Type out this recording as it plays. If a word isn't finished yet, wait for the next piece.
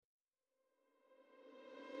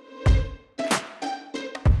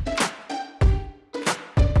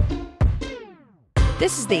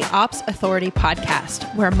This is the Ops Authority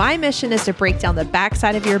podcast, where my mission is to break down the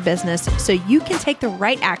backside of your business so you can take the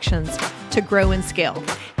right actions to grow and scale.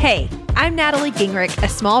 Hey, I'm Natalie Gingrich, a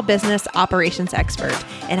small business operations expert,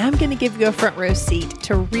 and I'm going to give you a front row seat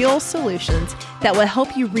to real solutions that will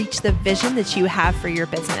help you reach the vision that you have for your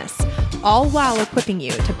business, all while equipping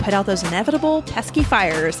you to put out those inevitable pesky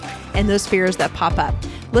fires and those fears that pop up.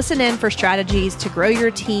 Listen in for strategies to grow your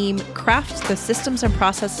team, craft the systems and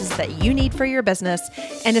processes that you need for your business,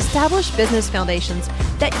 and establish business foundations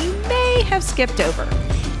that you may have skipped over.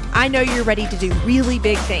 I know you're ready to do really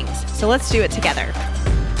big things, so let's do it together.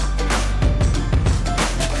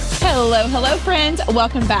 Hello, friends.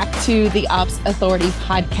 Welcome back to the Ops Authority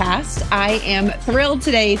podcast. I am thrilled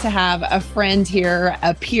today to have a friend here,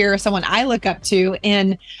 a peer, someone I look up to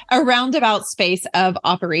in a roundabout space of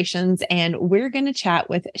operations, and we're going to chat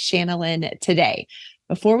with Shana Lynn today.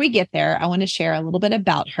 Before we get there, I want to share a little bit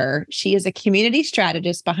about her. She is a community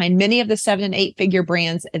strategist behind many of the 7- and 8-figure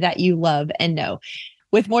brands that you love and know.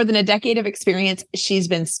 With more than a decade of experience, she's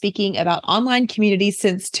been speaking about online communities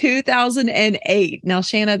since 2008. Now,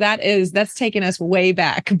 Shana, that's taken us way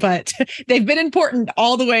back, but they've been important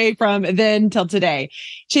all the way from then till today.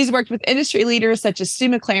 She's worked with industry leaders such as Stu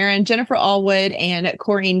McLaren, Jennifer Allwood, and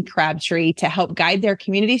Corrine Crabtree to help guide their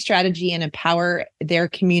community strategy and empower their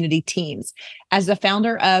community teams. As the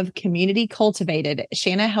founder of Community Cultivated,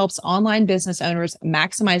 Shana helps online business owners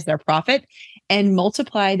maximize their profit and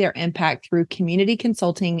multiply their impact through community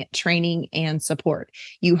consulting, training, and support.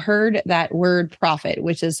 You heard that word profit,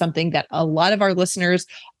 which is something that a lot of our listeners,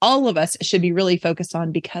 all of us, should be really focused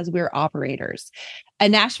on because we're operators. A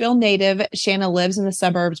Nashville native, Shana lives in the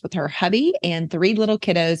suburbs with her hubby and 3 little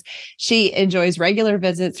kiddos. She enjoys regular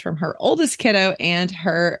visits from her oldest kiddo and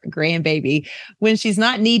her grandbaby. When she's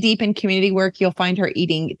not knee-deep in community work, you'll find her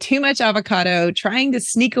eating too much avocado, trying to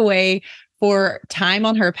sneak away for time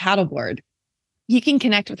on her paddleboard. You can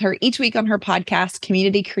connect with her each week on her podcast,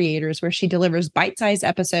 Community Creators, where she delivers bite-sized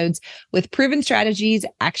episodes with proven strategies,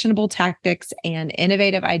 actionable tactics, and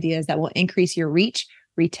innovative ideas that will increase your reach,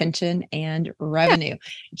 retention, and revenue.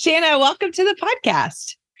 Shana, welcome to the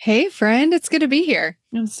podcast. Hey, friend. It's good to be here.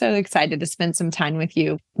 I'm so excited to spend some time with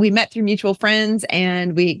you. We met through mutual friends,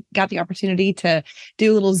 and we got the opportunity to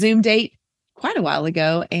do a little Zoom date quite a while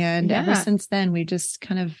ago. And ever since then, we've just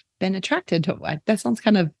kind of been attracted to it. That sounds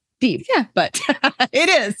kind of deep. Yeah, but it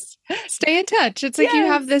is. Stay in touch. It's like you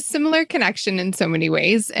have this similar connection in so many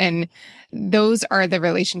ways. And those are the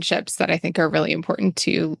relationships that I think are really important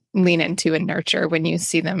to lean into and nurture when you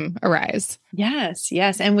see them arise. Yes.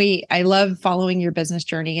 And I love following your business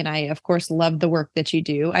journey. And I, of course, love the work that you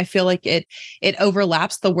do. I feel like it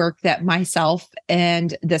overlaps the work that myself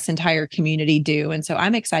and this entire community do. And so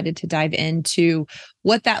I'm excited to dive into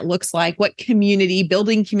what that looks like, what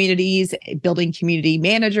building communities, building community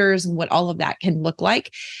managers, and what all of that can look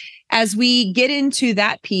like. As we get into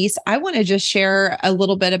that piece, I want to just share a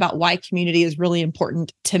little bit about why community is really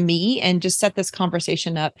important to me and just set this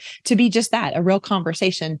conversation up to be just that, a real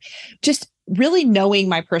conversation. Just really knowing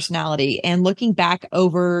my personality and looking back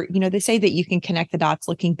over, they say that you can connect the dots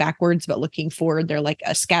looking backwards, but looking forward, they're like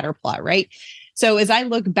a scatter plot, right? So as I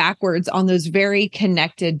look backwards on those very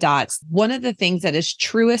connected dots, one of the things that is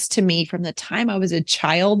truest to me from the time I was a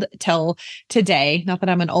child till today, not that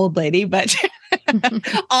I'm an old lady, but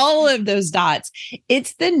all of those dots,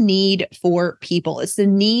 it's the need for people. It's the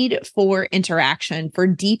need for interaction, for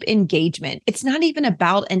deep engagement. It's not even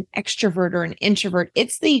about an extrovert or an introvert.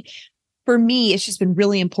 For me, it's just been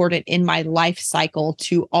really important in my life cycle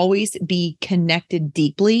to always be connected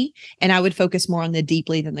deeply. And I would focus more on the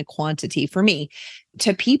deeply than the quantity for me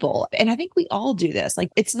to people. And I think we all do this.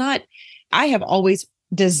 I have always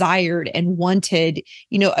desired and wanted,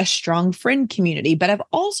 a strong friend community, but I've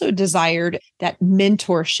also desired that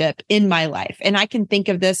mentorship in my life. And I can think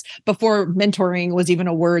of this before mentoring was even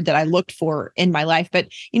a word that I looked for in my life. But,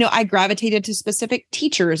 I gravitated to specific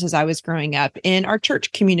teachers as I was growing up in our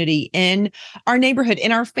church community, in our neighborhood,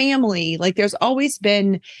 in our family. There's always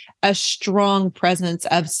been a strong presence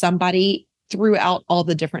of somebody throughout all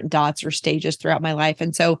the different dots or stages throughout my life.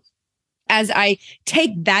 And so as I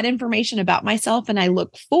take that information about myself and I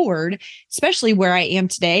look forward, especially where I am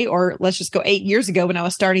today, or let's just go 8 years ago when I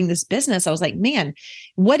was starting this business, I was like, man,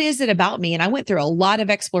 what is it about me? And I went through a lot of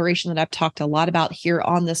exploration that I've talked a lot about here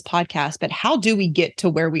on this podcast, but how do we get to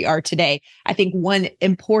where we are today? I think one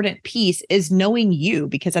important piece is knowing you,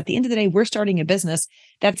 because at the end of the day, we're starting a business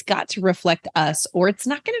that's got to reflect us, or it's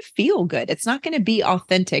not going to feel good. It's not going to be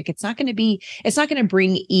authentic. It's not going to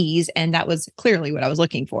bring ease. And that was clearly what I was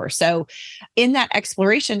looking for. So in that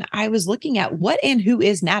exploration, I was looking at what and who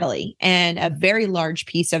is Natalie. And a very large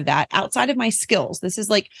piece of that outside of my skills, this is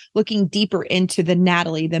like looking deeper into the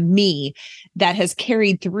Natalie, the me that has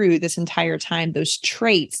carried through this entire time, those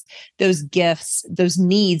traits, those gifts, those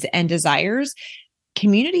needs and desires.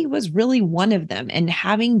 Community was really one of them. And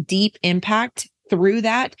having deep impact through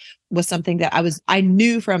that was something that I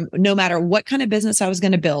knew from no matter what kind of business I was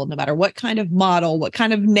going to build, no matter what kind of model, what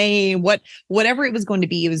kind of name, whatever it was going to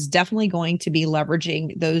be, it was definitely going to be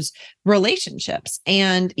leveraging those relationships.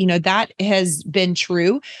 And, that has been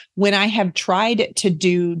true when I have tried to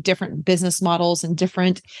do different business models and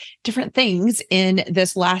different things in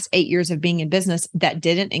this last 8 years of being in business that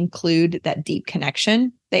didn't include that deep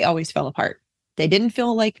connection. They always fell apart. They didn't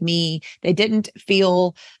feel like me. They didn't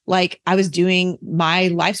feel like I was doing my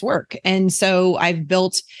life's work. And so I've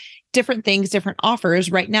built different things, different offers.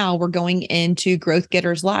 Right now, we're going into Growth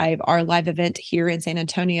Getters Live, our live event here in San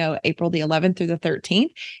Antonio, April the 11th through the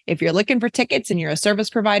 13th. If you're looking for tickets and you're a service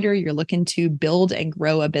provider, you're looking to build and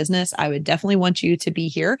grow a business, I would definitely want you to be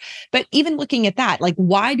here. But even looking at that, like,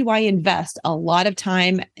 why do I invest a lot of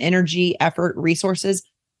time, energy, effort, resources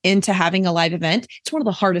into having a live event? It's one of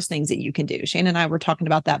the hardest things that you can do. Shana and I were talking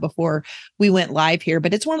about that before we went live here,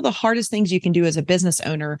 but it's one of the hardest things you can do as a business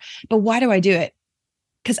owner. But why do I do it?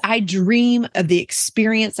 Because I dream of the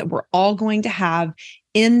experience that we're all going to have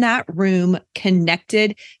in that room,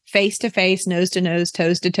 connected face to face, nose to nose,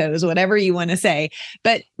 toes to toes, whatever you want to say.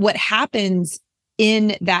 But what happens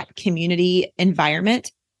in that community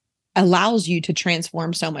environment allows you to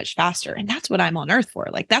transform so much faster. And that's what I'm on earth for.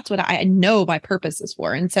 Like, that's what I know my purpose is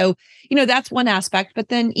for. And so, that's one aspect, but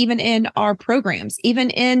then even in our programs,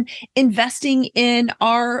 even in investing in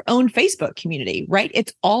our own Facebook community, right?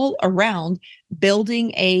 It's all around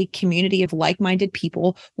building a community of like-minded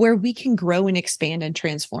people where we can grow and expand and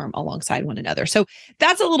transform alongside one another. So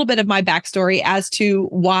that's a little bit of my backstory as to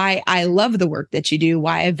why I love the work that you do,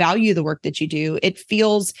 why I value the work that you do.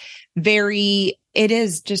 It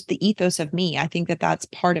is just the ethos of me. I think that that's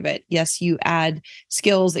part of it. Yes, you add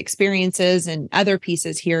skills, experiences, and other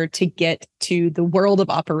pieces here to get to the world of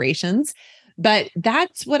operations. But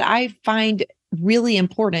that's what I find really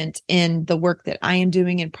important in the work that I am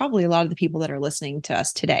doing, and probably a lot of the people that are listening to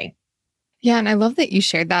us today. Yeah. And I love that you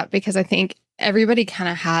shared that, because I think everybody kind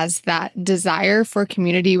of has that desire for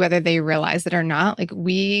community, whether they realize it or not. Like,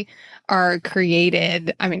 we are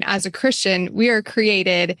created, as a Christian, we are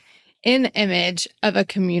created in the image of a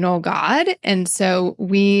communal God. And so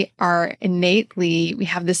we have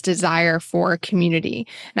this desire for community.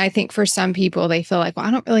 And I think for some people, they feel like, well, I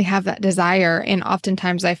don't really have that desire. And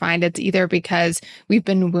oftentimes I find it's either because we've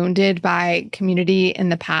been wounded by community in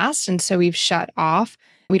the past, and so we've shut off.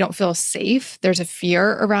 We don't feel safe. There's a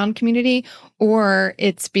fear around community, or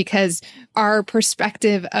it's because our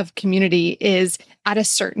perspective of community is at a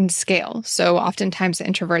certain scale. So oftentimes the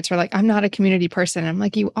introverts are like, I'm not a community person. I'm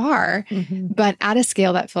like, you are, but at a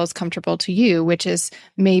scale that feels comfortable to you, which is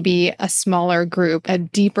maybe a smaller group, a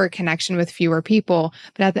deeper connection with fewer people.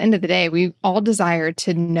 But at the end of the day, we all desire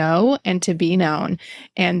to know and to be known.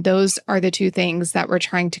 And those are the two things that we're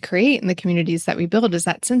trying to create in the communities that we build, is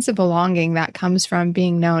that sense of belonging that comes from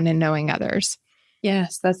being known and knowing others.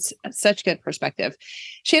 Yes, that's such good perspective.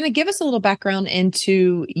 Shana, give us a little background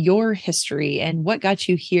into your history and what got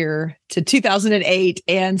you here to 2008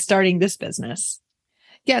 and starting this business.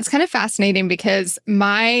 Yeah, it's kind of fascinating because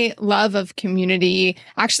my love of community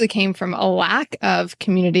actually came from a lack of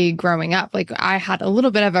community growing up. Like, I had a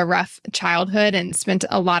little bit of a rough childhood and spent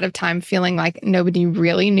a lot of time feeling like nobody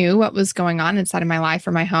really knew what was going on inside of my life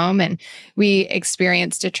or my home. And we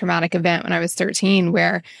experienced a traumatic event when I was 13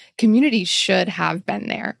 where community should have been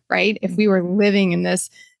there, right? If we were living in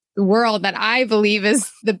this world that I believe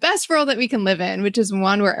is the best world that we can live in, which is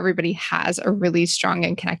one where everybody has a really strong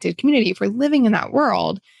and connected community. If we're living in that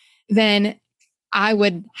world, then I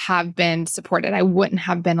would have been supported. I wouldn't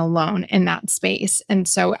have been alone in that space. And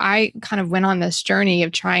so I kind of went on this journey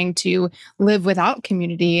of trying to live without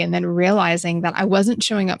community, and then realizing that I wasn't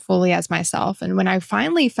showing up fully as myself. And when I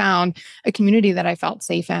finally found a community that I felt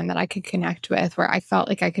safe in, that I could connect with, where I felt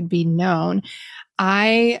like I could be known,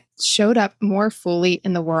 I showed up more fully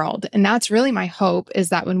in the world. And that's really my hope, is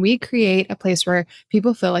that when we create a place where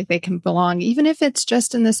people feel like they can belong, even if it's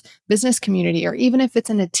just in this business community, or even if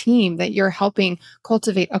it's in a team that you're helping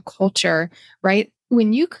cultivate a culture, right?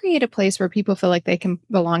 When you create a place where people feel like they can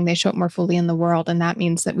belong, they show up more fully in the world. And that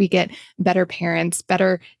means that we get better parents,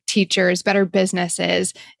 better teachers, better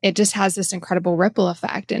businesses. It just has this incredible ripple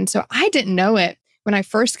effect. And so I didn't know it when I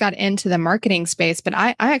first got into the marketing space, but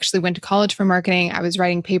I actually went to college for marketing. I was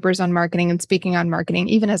writing papers on marketing and speaking on marketing,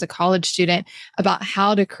 even as a college student, about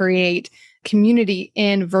how to create community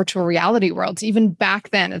in virtual reality worlds. Even back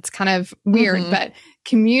then, it's kind of weird, but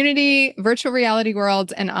community, virtual reality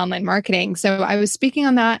worlds, and online marketing. So I was speaking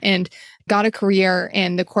on that and got a career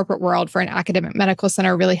in the corporate world for an academic medical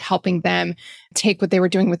center, really helping them take what they were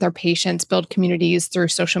doing with their patients, build communities through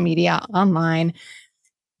social media, online,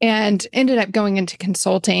 and ended up going into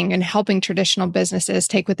consulting and helping traditional businesses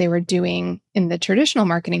take what they were doing in the traditional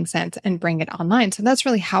marketing sense and bring it online. So that's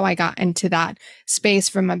really how I got into that space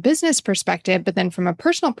from a business perspective. But then from a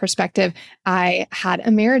personal perspective, I had a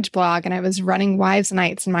marriage blog and I was running wives'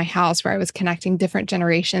 nights in my house where I was connecting different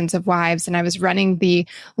generations of wives. And I was running the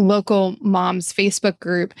local moms Facebook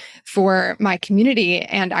group for my community.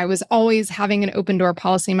 And I was always having an open door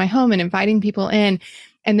policy in my home and inviting people in.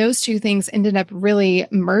 And those two things ended up really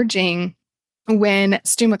merging when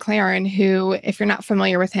Stu McLaren, who, if you're not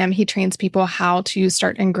familiar with him, he trains people how to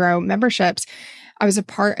start and grow memberships. I was a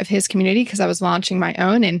part of his community because I was launching my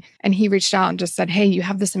own. And he reached out and just said, hey, you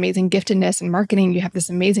have this amazing giftedness in marketing. You have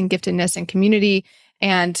this amazing giftedness in community.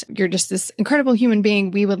 And you're just this incredible human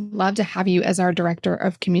being. We would love to have you as our director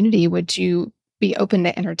of community. Would you be open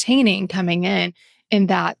to entertaining coming in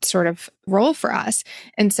that sort of role for us?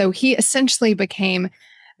 And so he essentially became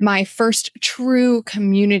my first true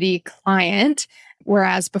community client.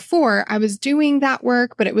 Whereas before I was doing that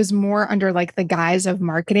work, but it was more under like the guise of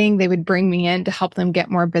marketing. They would bring me in to help them get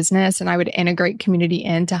more business and I would integrate community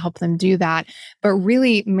in to help them do that. But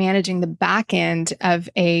really managing the back end of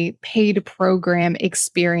a paid program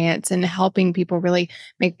experience and helping people really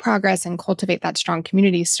make progress and cultivate that strong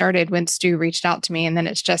community started when Stu reached out to me. And then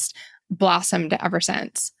it's just blossomed ever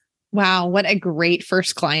since. Wow, what a great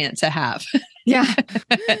first client to have. Yeah.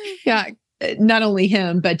 Yeah. Not only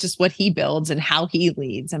him, but just what he builds and how he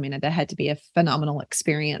leads. I mean, that had to be a phenomenal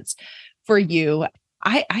experience for you.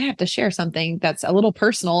 I have to share something that's a little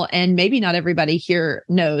personal and maybe not everybody here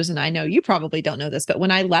knows. And I know you probably don't know this, but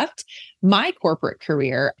when I left my corporate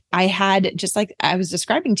career, I had, just like I was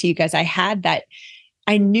describing to you guys,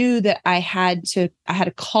 I knew that I had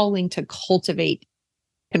a calling to cultivate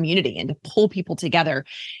community and to pull people together.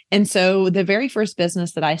 And so the very first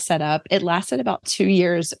business that I set up, it lasted about 2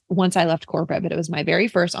 years once I left corporate, but it was my very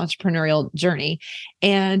first entrepreneurial journey.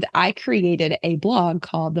 And I created a blog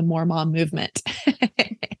called The More Mom Movement.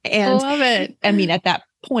 And I love it. I mean, at that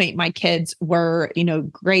point, my kids were,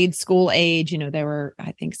 grade school age, they were,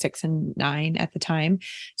 I think 6 and 9 at the time.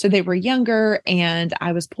 So they were younger and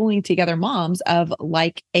I was pulling together moms of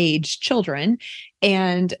like age children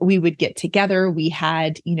and we would get together. We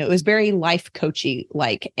had, it was very life coachy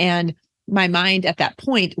like, and my mind at that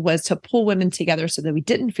point was to pull women together so that we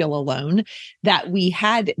didn't feel alone, that we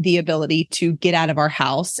had the ability to get out of our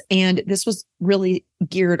house. And this was really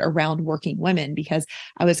geared around working women because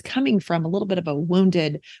I was coming from a little bit of a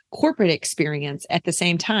wounded corporate experience at the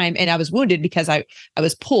same time. And I was wounded because I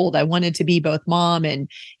was pulled. I wanted to be both mom and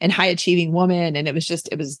high achieving woman. And it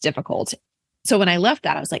was difficult. So when I left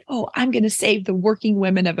that, I was like, oh, I'm going to save the working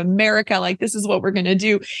women of America. Like, this is what we're going to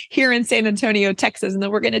do here in San Antonio, Texas. And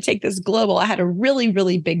then we're going to take this global. I had a really,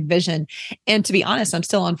 really big vision. And to be honest, I'm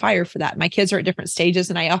still on fire for that. My kids are at different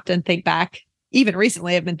stages. And I often think back, even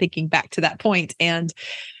recently, I've been thinking back to that point and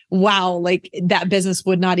wow, like that business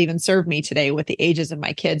would not even serve me today with the ages of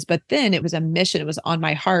my kids. But then it was a mission. It was on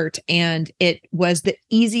my heart. And it was the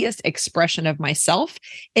easiest expression of myself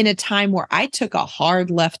in a time where I took a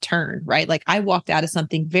hard left turn, right? Like I walked out of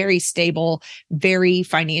something very stable, very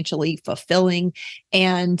financially fulfilling.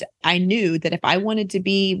 And I knew that if I wanted to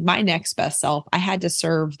be my next best self, I had to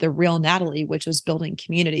serve the real Natalie, which was building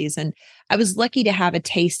communities. And I was lucky to have a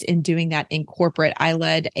taste in doing that in corporate. I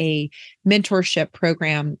led a mentorship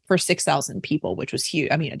program for 6,000 people, which was huge.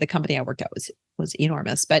 I mean, the company I worked at was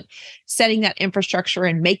enormous, but setting that infrastructure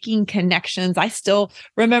and making connections. I still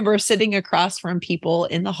remember sitting across from people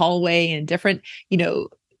in the hallway and different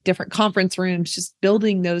conference rooms, just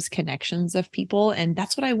building those connections of people. And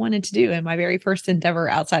that's what I wanted to do in my very first endeavor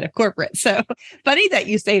outside of corporate. So funny that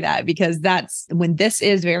you say that, because that's when this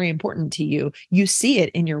is very important to you, you see it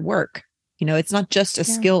in your work. It's not just a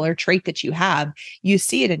skill or trait that you have, you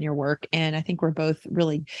see it in your work. And I think we're both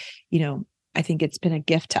really, I think it's been a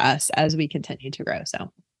gift to us as we continue to grow.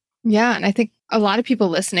 So. Yeah. And I think a lot of people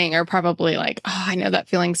listening are probably like, oh, I know that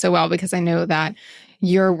feeling so well, because I know that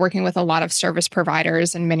you're working with a lot of service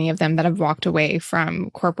providers and many of them that have walked away from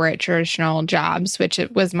corporate traditional jobs, which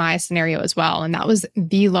it was my scenario as well. And that was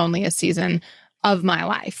the loneliest season of my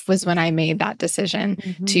life was when I made that decision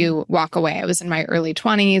Mm-hmm. to walk away. I was in my early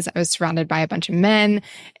 20s. I was surrounded by a bunch of men,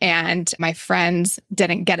 and my friends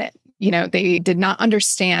didn't get it. They did not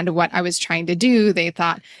understand what I was trying to do. They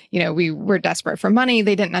thought, we were desperate for money.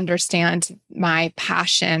 They didn't understand my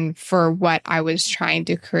passion for what I was trying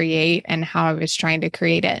to create and how I was trying to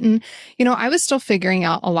create it. And, I was still figuring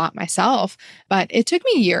out a lot myself, but it took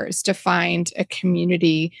me years to find a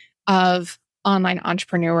community of online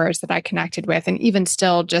entrepreneurs that I connected with. And even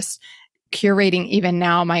still, just curating even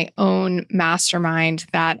now my own mastermind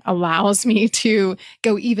that allows me to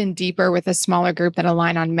go even deeper with a smaller group that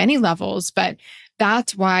align on many levels. But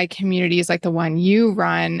that's why communities like the one you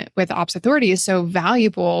run with Ops Authority is so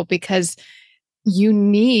valuable, because you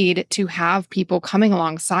need to have people coming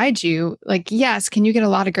alongside you. Like, yes, can you get a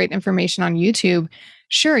lot of great information on YouTube?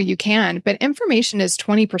 Sure, you can, but information is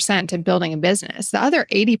 20% to building a business. The other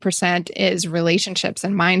 80% is relationships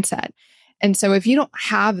and mindset. And so if you don't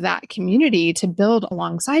have that community to build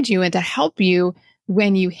alongside you and to help you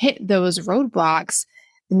when you hit those roadblocks,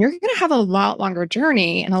 then you're going to have a lot longer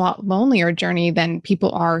journey and a lot lonelier journey than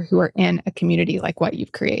people are who are in a community like what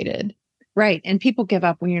you've created. Right. And people give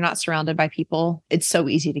up when you're not surrounded by people. It's so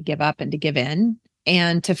easy to give up and to give in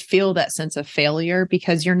and to feel that sense of failure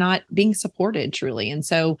because you're not being supported truly. And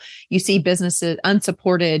so you see businesses,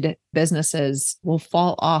 unsupported businesses will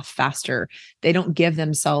fall off faster. They don't give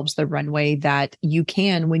themselves the runway that you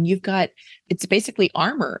can when you've got, it's basically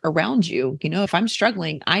armor around you. If I'm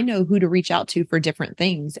struggling, I know who to reach out to for different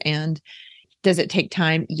things. And does it take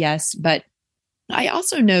time? Yes. But I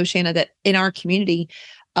also know, Shana, that in our community,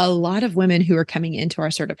 a lot of women who are coming into our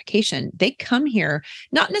certification, they come here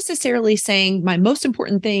not necessarily saying my most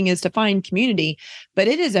important thing is to find community, but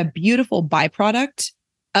it is a beautiful byproduct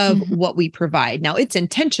of what we provide. Now, it's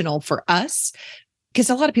intentional for us because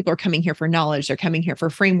a lot of people are coming here for knowledge. They're coming here for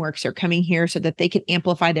frameworks. They're coming here so that they can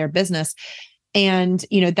amplify their business. And,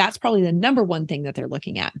 that's probably the number one thing that they're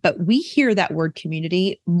looking at. But we hear that word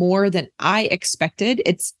community more than I expected.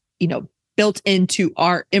 It's, built into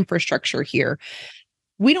our infrastructure here.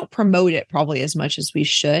 We don't promote it probably as much as we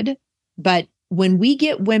should, but when we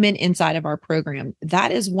get women inside of our program,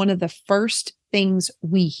 that is one of the first things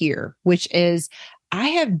we hear, which is, I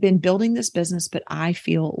have been building this business, but I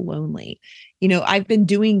feel lonely. I've been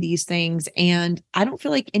doing these things and I don't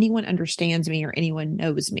feel like anyone understands me or anyone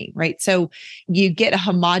knows me, right? So you get a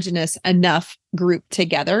homogenous enough group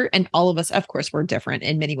together, and all of us, of course, we're different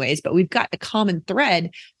in many ways, but we've got a common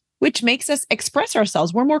thread which makes us express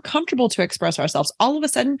ourselves. We're more comfortable to express ourselves. All of a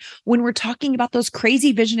sudden, when we're talking about those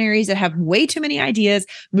crazy visionaries that have way too many ideas,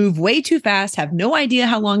 move way too fast, have no idea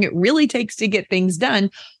how long it really takes to get things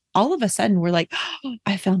done, all of a sudden we're like, oh,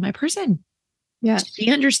 I found my person. Yeah.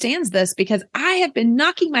 She understands this because I have been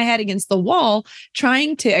knocking my head against the wall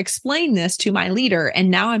trying to explain this to my leader.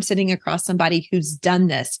 And now I'm sitting across somebody who's done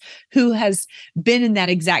this, who has been in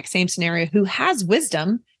that exact same scenario, who has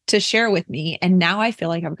wisdom to share with me. And now I feel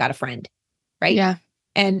like I've got a friend. Right. Yeah.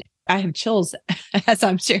 And I have chills as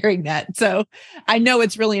I'm sharing that. So I know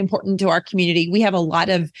it's really important to our community. We have a lot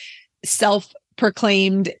of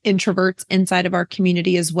self-proclaimed introverts inside of our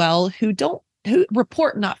community as well, who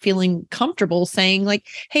report not feeling comfortable saying like,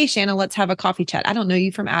 hey, Shana, let's have a coffee chat. I don't know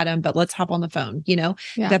you from Adam, but let's hop on the phone.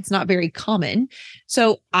 That's not very common.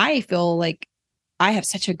 So I feel like I have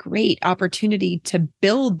such a great opportunity to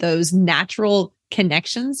build those natural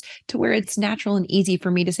connections to where it's natural and easy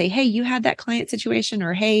for me to say, hey, you had that client situation,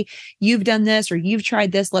 or hey, you've done this, or you've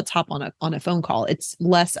tried this. Let's hop on a phone call. It's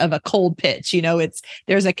less of a cold pitch.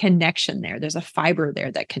 There's a connection there. There's a fiber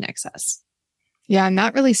there that connects us. Yeah. And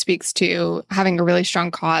that really speaks to having a really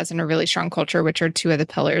strong cause and a really strong culture, which are two of the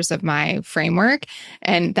pillars of my framework.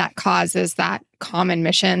 And that cause is that common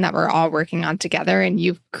mission that we're all working on together. And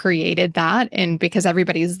you've created that. And because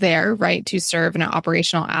everybody's there, right, to serve in an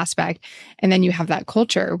operational aspect. And then you have that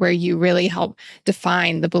culture where you really help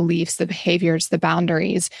define the beliefs, the behaviors, the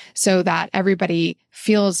boundaries, so that everybody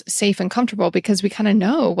feels safe and comfortable, because we kind of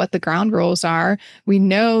know what the ground rules are. We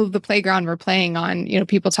know the playground we're playing on.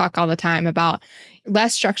 People talk all the time about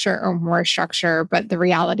less structure or more structure, but the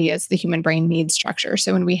reality is the human brain needs structure.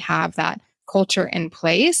 So when we have that culture in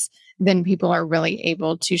place, then people are really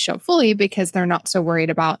able to show fully, because they're not so worried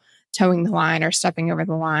about towing the line or stepping over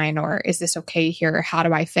the line, or is this okay here? How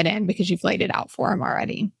do I fit in? Because you've laid it out for them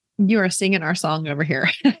already. You are singing our song over here.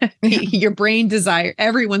 Your brain desire,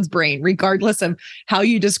 everyone's brain, regardless of how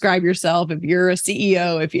you describe yourself. If you're a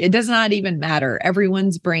CEO, it does not even matter.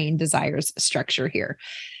 Everyone's brain desires structure here.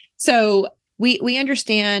 So we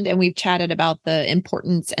understand, and we've chatted about the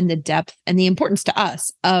importance and the depth and the importance to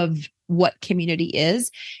us of what community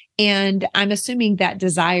is. And I'm assuming that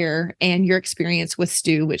desire and your experience with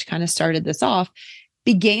Stu, which kind of started this off,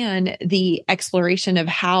 began the exploration of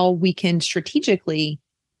how we can strategically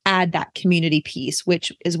add that community piece,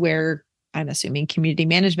 which is where I'm assuming community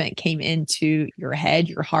management came into your head,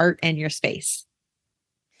 your heart, and your space.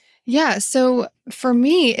 Yeah. So for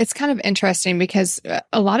me, it's kind of interesting because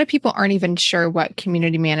a lot of people aren't even sure what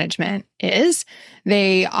community management is.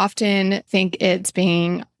 They often think it's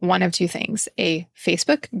being one of two things, a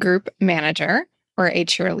Facebook group manager or a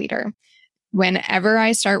cheerleader. Whenever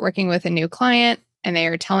I start working with a new client and they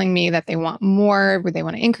are telling me that they want more, where they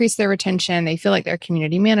want to increase their retention, they feel like their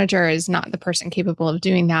community manager is not the person capable of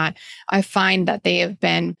doing that. I find that they have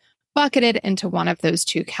been bucketed into one of those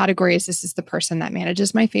two categories. This is the person that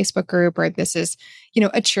manages my Facebook group, or this is,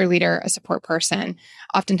 a cheerleader, a support person.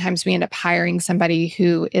 Oftentimes we end up hiring somebody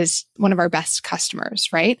who is one of our best customers,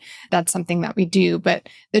 right? That's something that we do. But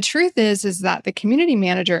the truth is that the community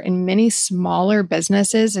manager in many smaller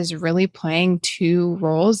businesses is really playing two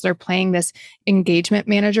roles. They're playing this engagement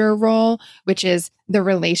manager role, which is the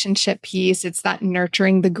relationship piece. It's that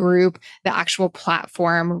nurturing the group, the actual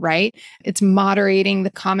platform, right? It's moderating the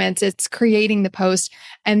comments, it's creating the post.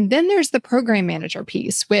 And then there's the program manager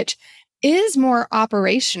piece, which is more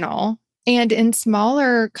operational. And in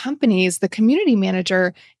smaller companies, the community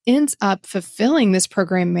manager ends up fulfilling this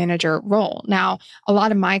program manager role. Now, a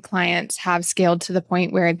lot of my clients have scaled to the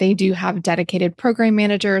point where they do have dedicated program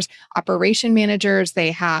managers, operation managers,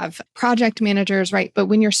 they have project managers, right? But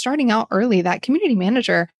when you're starting out early, that community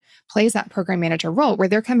manager plays that program manager role where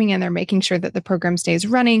they're coming in, they're making sure that the program stays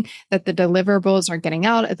running, that the deliverables are getting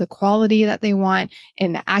out at the quality that they want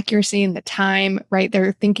and the accuracy and the time, right?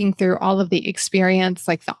 They're thinking through all of the experience,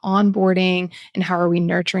 like the onboarding and how are we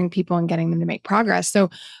nurturing people and getting them to make progress. So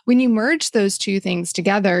when you merge those two things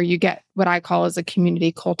together, you get what I call as a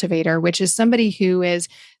community cultivator, which is somebody who is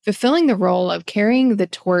fulfilling the role of carrying the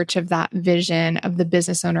torch of that vision of the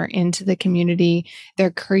business owner into the community.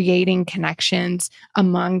 They're creating connections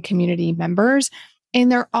among community members.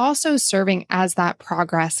 And they're also serving as that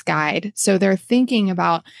progress guide. So they're thinking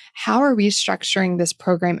about how are we structuring this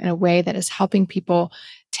program in a way that is helping people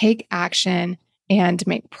take action and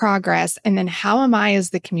make progress. And then how am I, as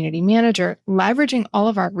the community manager, leveraging all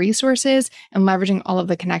of our resources and leveraging all of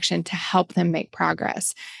the connection to help them make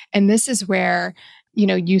progress? And this is where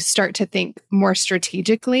you start to think more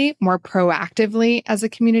strategically, more proactively as a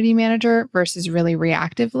community manager versus really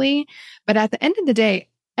reactively. But at the end of the day,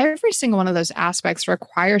 every single one of those aspects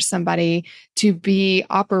requires somebody to be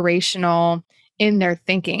operational in their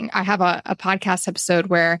thinking. I have a podcast episode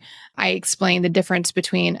where I explain the difference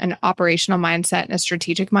between an operational mindset and a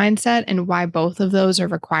strategic mindset and why both of those are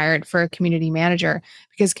required for a community manager,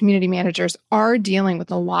 because community managers are dealing with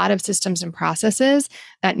a lot of systems and processes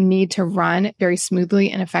that need to run very smoothly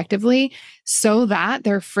and effectively so that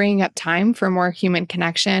they're freeing up time for more human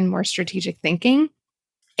connection, more strategic thinking.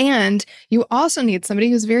 And you also need somebody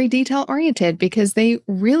who's very detail oriented because they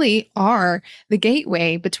really are the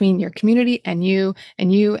gateway between your community and you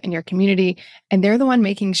and you and your community. And they're the one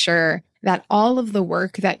making sure that all of the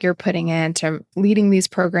work that you're putting into leading these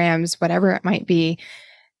programs, whatever it might be,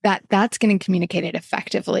 that's getting communicated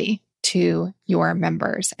effectively to your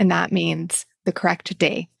members. And that means the correct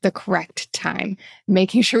day, the correct time,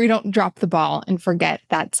 making sure we don't drop the ball and forget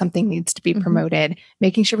that something needs to be promoted,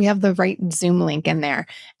 making sure we have the right Zoom link in there.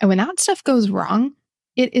 And when that stuff goes wrong,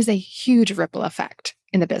 it is a huge ripple effect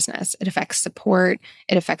in the business. It affects support,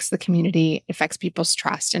 it affects the community, it affects people's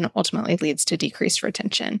trust, and ultimately leads to decreased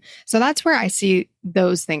retention. So that's where I see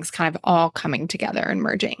those things kind of all coming together and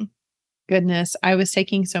merging. Goodness, I was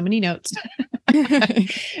taking so many notes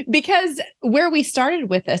because where we started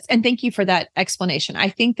with this, and thank you for that explanation. I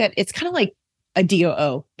think that it's kind of like a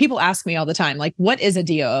DOO. People ask me all the time, like, what is a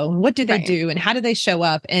DOO? And what do they do? And how do they show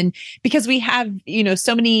up? And because we have,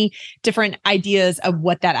 so many different ideas of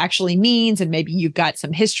what that actually means. And maybe you've got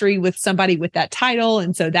some history with somebody with that title.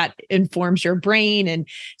 And so that informs your brain. And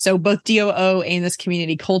so both DOO and this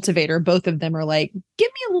community cultivator, both of them are like, give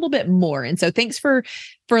me a little bit more. And so thanks for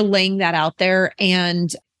laying that out there.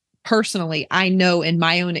 And personally, I know in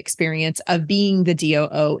my own experience of being the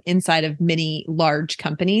DOO inside of many large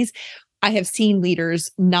companies, I have seen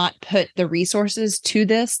leaders not put the resources to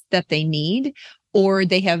this that they need, or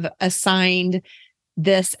they have assigned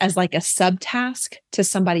this as like a subtask to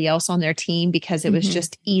somebody else on their team because it was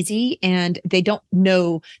just easy and they don't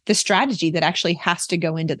know the strategy that actually has to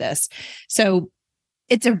go into this. So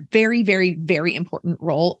it's a very, very, very important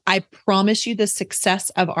role. I promise you the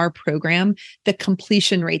success of our program, the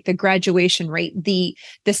completion rate, the graduation rate, the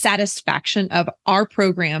satisfaction of our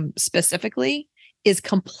program specifically is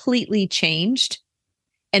completely changed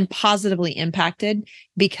and positively impacted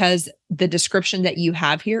because the description that you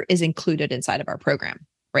have here is included inside of our program,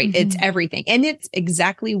 right? Mm-hmm. It's everything. And it's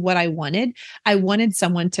exactly what I wanted. I wanted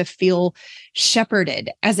someone to feel shepherded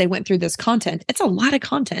as they went through this content. It's a lot of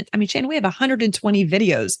content. I mean, Shana, we have 120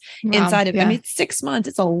 videos inside of, I mean, it's 6 months.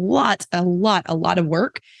 It's a lot of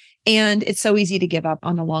work. And it's so easy to give up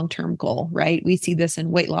on a long-term goal, right? We see this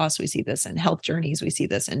in weight loss. We see this in health journeys. We see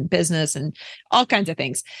this in business and all kinds of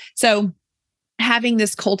things. So having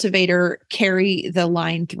this cultivator carry the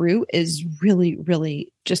line through is really,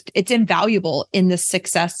 really just, it's invaluable in the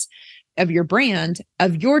success of your brand,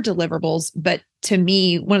 of your deliverables. But to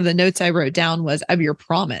me, one of the notes I wrote down was of your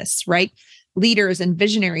promise, right? Leaders and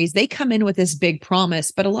visionaries, they come in with this big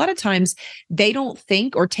promise, but a lot of times they don't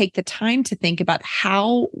think or take the time to think about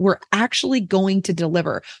how we're actually going to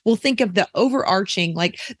deliver. We'll think of the overarching,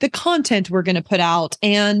 like the content we're going to put out,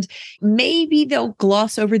 and maybe they'll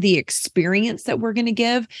gloss over the experience that we're going to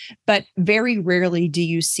give. But very rarely do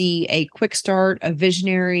you see a quick start, a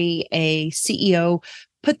visionary, a CEO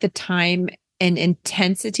put the time and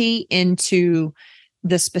intensity into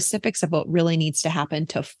the specifics of what really needs to happen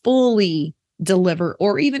to fully deliver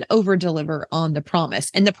or even over deliver on the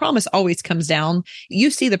promise. And the promise always comes down.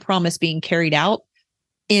 You see the promise being carried out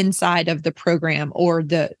inside of the program, or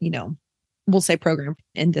the, we'll say program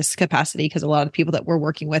in this capacity, because a lot of the people that we're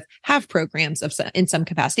working with have programs in some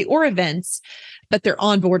capacity or events, but they're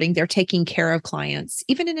onboarding, they're taking care of clients,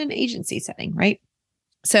 even in an agency setting, right?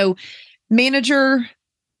 So manager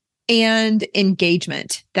and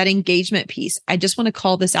engagement, that engagement piece. I just want to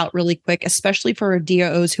call this out really quick, especially for our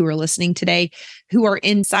DOs who are listening today, who are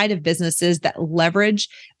inside of businesses that leverage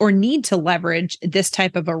or need to leverage this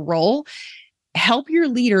type of a role. Help your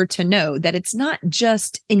leader to know that it's not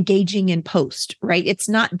just engaging in post, right?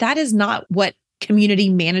 That is not what community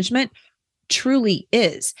management truly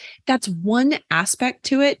is. That's one aspect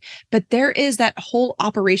to it, but there is that whole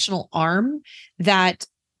operational arm that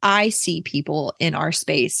I see people in our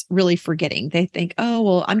space really forgetting. They think, oh,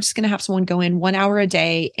 well, I'm just going to have someone go in 1 hour a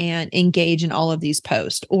day and engage in all of these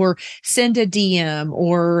posts, or send a DM,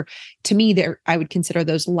 or to me, I would consider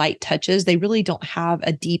those light touches. They really don't have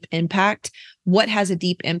a deep impact. What has a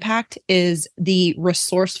deep impact is the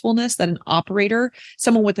resourcefulness that an operator,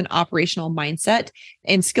 someone with an operational mindset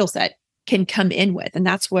and skill set, can come in with. And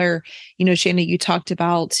that's where, Shana, you talked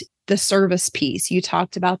about the service piece. You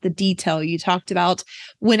talked about the detail. You talked about,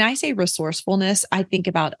 when I say resourcefulness, I think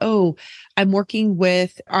about, I'm working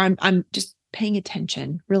with, or I'm just paying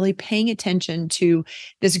attention, really paying attention to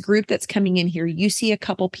this group that's coming in here. You see a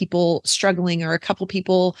couple people struggling, or a couple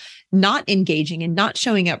people not engaging and not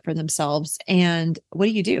showing up for themselves. And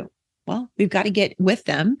what do? Well, we've got to get with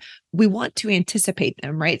them. We want to anticipate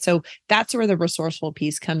them, right? So that's where the resourceful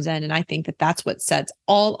piece comes in. And I think that that's what sets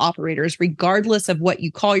all operators, regardless of what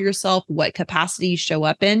you call yourself, what capacity you show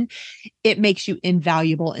up in, it makes you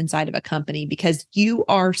invaluable inside of a company, because you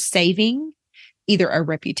are saving either a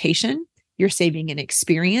reputation, you're saving an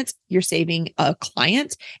experience, you're saving a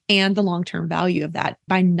client, and the long-term value of that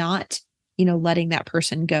by not, letting that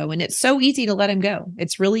person go. And it's so easy to let them go.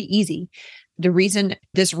 It's really easy. The reason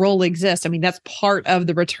this role exists, I mean, that's part of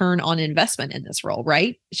the return on investment in this role,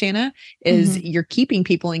 right, Shana? Is You're keeping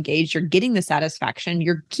people engaged, you're getting the satisfaction,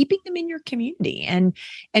 you're keeping them in your community. And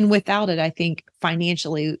without it, I think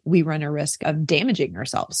financially, we run a risk of damaging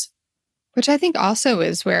ourselves. Which I think also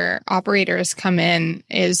is where operators come in,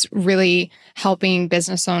 is really helping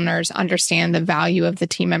business owners understand the value of the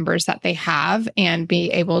team members that they have and be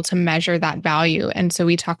able to measure that value. And so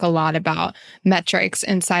we talk a lot about metrics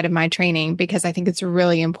inside of my training, because I think it's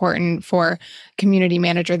really important for a community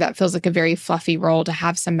manager that feels like a very fluffy role to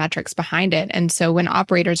have some metrics behind it. And so when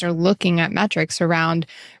operators are looking at metrics around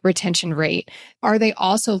retention rate, are they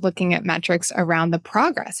also looking at metrics around the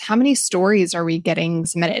progress? How many stories are we getting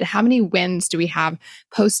submitted? How many wins do we have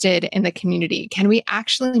posted in the community? Can we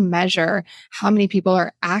actually measure how many people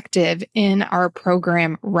are active in our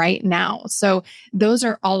program right now? So those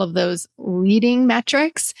are all of those leading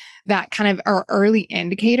metrics that kind of are early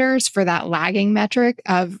indicators for that lagging metric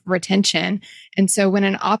of retention. And so when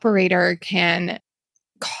an operator can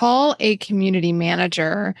call a community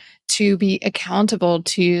manager to be accountable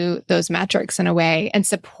to those metrics in a way and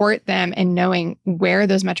support them in knowing where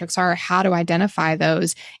those metrics are, how to identify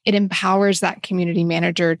those, it empowers that community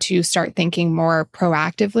manager to start thinking more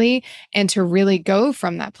proactively and to really go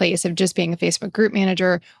from that place of just being a Facebook group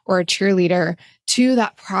manager or a cheerleader to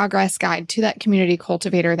that progress guide, to that community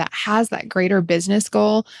cultivator that has that greater business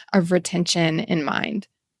goal of retention in mind.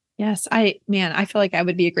 Yes. I feel like I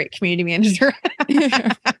would be a great community manager.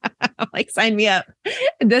 I'm like, sign me up.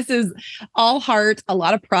 This is all heart, a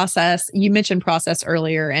lot of process. You mentioned process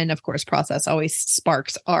earlier. And of course, process always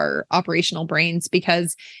sparks our operational brains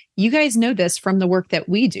because you guys know this from the work that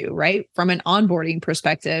we do, right? From an onboarding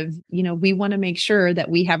perspective, we want to make sure that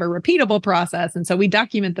we have a repeatable process. And so we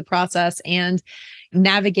document the process and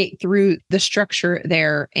navigate through the structure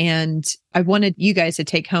there. And I wanted you guys to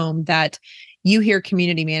take home that you hear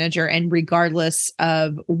community manager, and regardless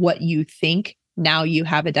of what you think, now you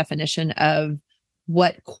have a definition of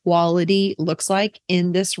what quality looks like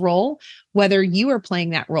in this role, whether you are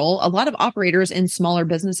playing that role. A lot of operators in smaller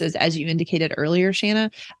businesses, as you indicated earlier,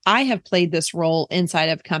 Shana, I have played this role inside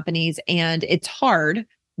of companies, and it's hard.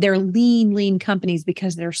 They're lean companies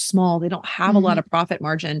because they're small. They don't have a lot of profit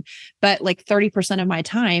margin, but like 30% of my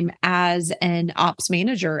time as an ops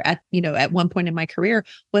manager at one point in my career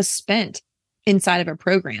was spent inside of a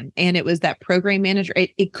program. And it was that program manager.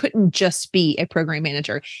 It couldn't just be a program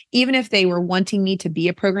manager. Even if they were wanting me to be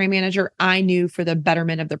a program manager, I knew for the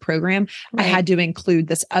betterment of the program, I had to include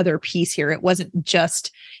this other piece here. It wasn't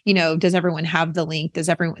just, does everyone have the link?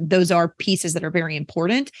 Those are pieces that are very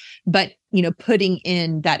important, but, putting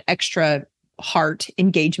in that extra heart,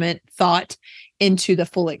 engagement, thought into the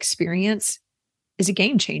full experience is a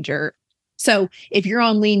game changer. So if you're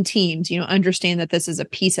on lean teams, understand that this is a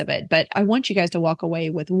piece of it, but I want you guys to walk away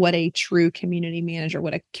with what a true community manager,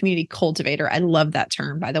 what a community cultivator. I love that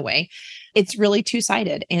term, by the way. It's really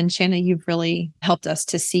two-sided. And Shana, you've really helped us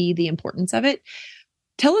to see the importance of it.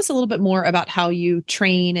 Tell us a little bit more about how you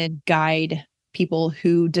train and guide people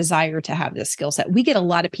who desire to have this skill set. We get a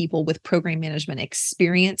lot of people with program management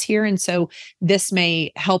experience here. And so this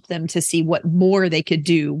may help them to see what more they could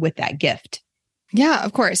do with that gift. Yeah,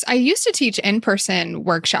 of course. I used to teach in-person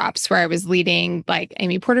workshops where I was leading like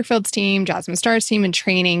Amy Porterfield's team, Jasmine Starr's team, and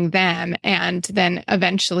training them, and then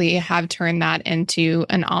eventually have turned that into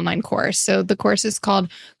an online course. So the course is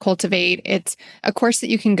called Cultivate. It's a course that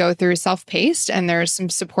you can go through self-paced, and there's some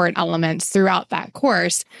support elements throughout that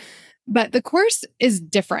course. But the course is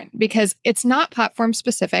different because it's not platform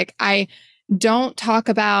specific. I don't talk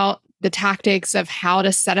about the tactics of how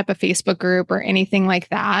to set up a Facebook group or anything like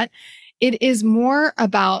that. It is more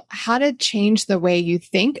about how to change the way you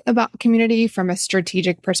think about community from a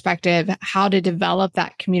strategic perspective, how to develop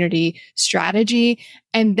that community strategy,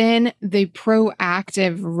 and then the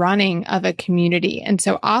proactive running of a community. And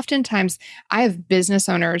so oftentimes I have business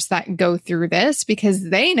owners that go through this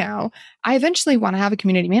because they know I eventually want to have a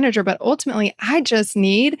community manager, but ultimately I just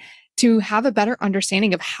need to have a better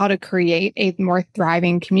understanding of how to create a more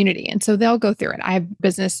thriving community. And so they'll go through it. I have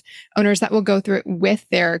business owners that will go through it with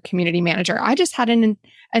their community manager. I just had an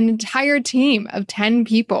entire team of 10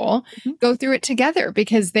 people go through it together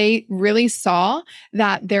because they really saw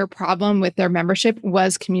that their problem with their membership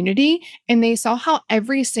was community. And they saw how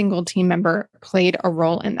every single team member played a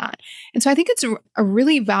role in that. And so I think it's a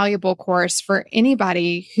really valuable course for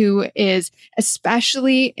anybody who is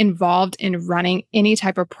especially involved in running any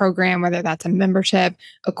type of program, whether that's a membership,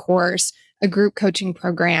 a course, a group coaching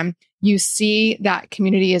program. You see that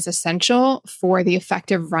community is essential for the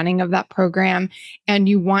effective running of that program. And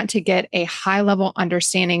you want to get a high level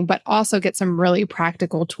understanding, but also get some really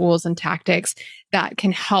practical tools and tactics that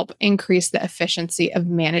can help increase the efficiency of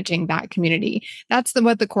managing that community. That's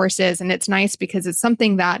what the course is. And it's nice because it's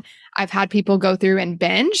something that I've had people go through and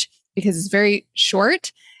binge because it's very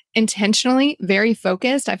short, intentionally very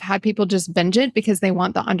focused. I've had people just binge it because they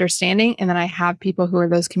want the understanding. And then I have people who are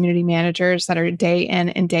those community managers that are day in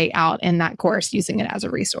and day out in that course using it as a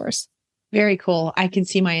resource. Very cool. I can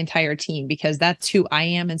see my entire team because that's who I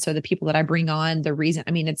am. And so the people that I bring on, the reason,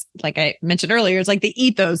 it's like I mentioned earlier, it's like the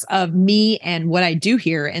ethos of me and what I do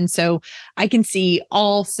here. And so I can see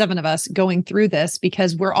all 7 of us going through this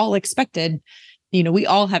because we're all expected, we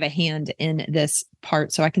all have a hand in this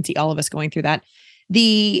part. So I can see all of us going through that.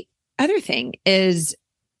 The other thing is,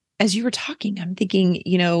 as you were talking, I'm thinking,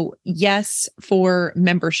 yes, for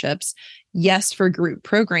memberships, yes, for group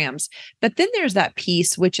programs, but then there's that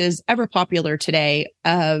piece, which is ever popular today,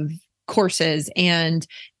 of courses and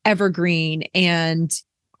evergreen and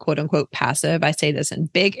quote unquote passive. I say this in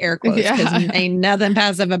big air quotes because ain't nothing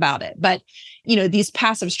passive about it, but these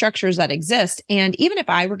passive structures that exist. And even if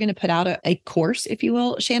I were going to put out a course, if you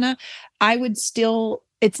will, Shana, I would still,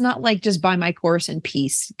 it's not like just buy my course in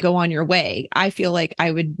peace, go on your way. I feel like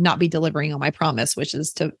I would not be delivering on my promise, which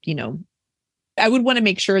is to, I would want to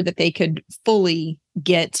make sure that they could fully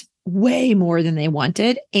get way more than they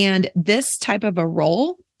wanted. And this type of a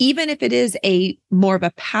role, even if it is a more of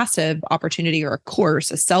a passive opportunity or a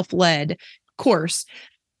course, a self-led course,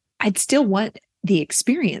 I'd still want the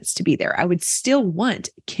experience to be there. I would still want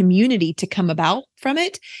community to come about from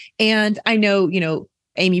it. And I know,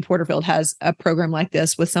 Amy Porterfield has a program like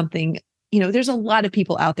this with something, there's a lot of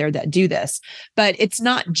people out there that do this, but it's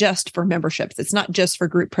not just for memberships. It's not just for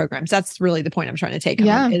group programs. That's really the point I'm trying to take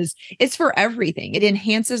home is it's for everything. It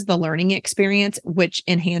enhances the learning experience, which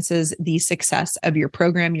enhances the success of your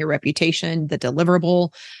program, your reputation, the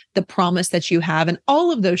deliverable, the promise that you have. And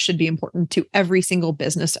all of those should be important to every single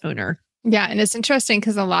business owner. Yeah. And it's interesting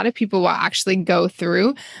because a lot of people will actually go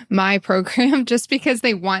through my program just because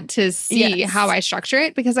they want to see how I structure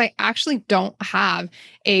it, because I actually don't have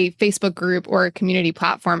a Facebook group or a community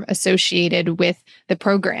platform associated with the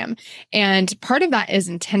program. And part of that is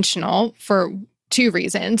intentional for two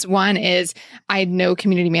reasons. One is I know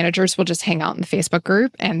community managers will just hang out in the Facebook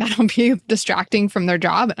group and that'll be distracting from their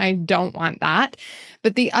job. And I don't want that.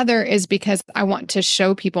 But the other is because I want to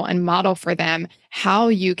show people and model for them how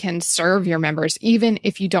you can serve your members, even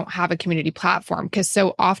if you don't have a community platform. Because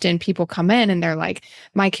so often people come in and they're like,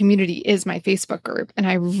 my community is my Facebook group. And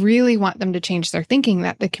I really want them to change their thinking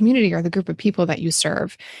that the community are the group of people that you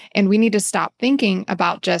serve. And we need to stop thinking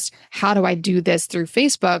about just how do I do this through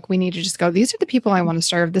Facebook? We need to just go, these are the people I want to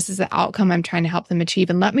serve. This is the outcome I'm trying to help them achieve.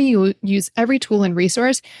 And let me use every tool and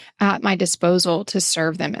resource at my disposal to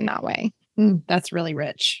serve them in that way. That's really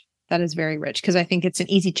rich. That is very rich because I think it's an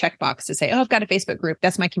easy checkbox to say, oh, I've got a Facebook group.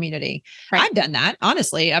 That's my community. Right. I've done that.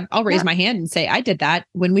 Honestly, I'll raise my hand and say, I did that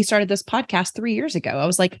when we started this podcast 3 years ago. I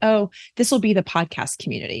was like, oh, this will be the podcast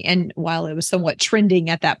community. And while it was somewhat trending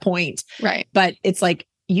at that point, but it's like,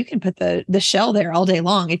 you can put the shell there all day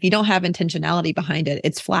long. If you don't have intentionality behind it,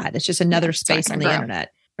 it's flat. It's just another space on the internet.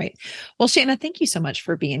 Right. Well, Shana, thank you so much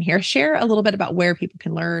for being here. Share a little bit about where people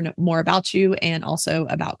can learn more about you and also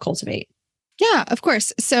about Cultivate. Yeah, of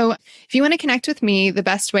course. So if you want to connect with me, the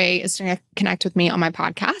best way is to connect with me on my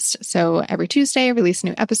podcast. So every Tuesday, I release a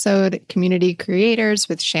new episode, Community Creators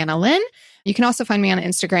with Shana Lynn. You can also find me on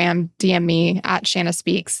Instagram, DM me at Shana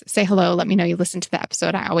Speaks. Say hello. Let me know you listened to the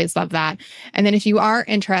episode. I always love that. And then if you are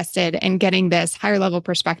interested in getting this higher level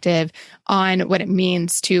perspective on what it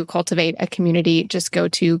means to cultivate a community, just go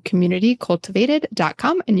to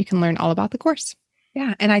communitycultivated.com and you can learn all about the course.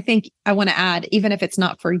 Yeah. And I think I want to add, even if it's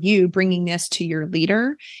not for you, bringing this to your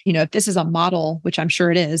leader, if this is a model, which I'm sure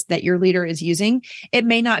it is, that your leader is using, it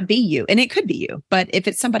may not be you and it could be you. But if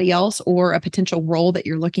it's somebody else or a potential role that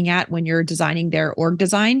you're looking at when you're designing their org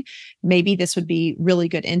design, maybe this would be really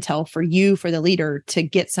good intel for you, for the leader, to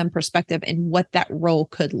get some perspective in what that role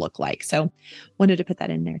could look like. So wanted to put that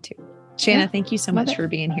in there too. Shana, thank you so much for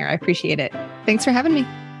being here. I appreciate it. Thanks for having me.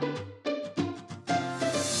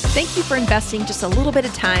 Thank you for investing just a little bit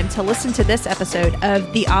of time to listen to this episode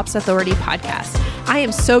of the Ops Authority podcast. I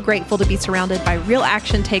am so grateful to be surrounded by real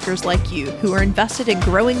action takers like you who are invested in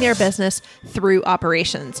growing their business through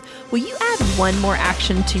operations. Will you add one more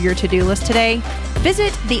action to your to-do list today?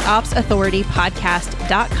 Visit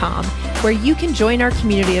theopsauthoritypodcast.com where you can join our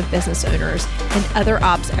community of business owners and other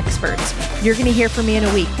ops experts. You're going to hear from me in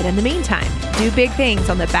a week, but in the meantime, do big things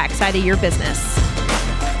on the backside of your business.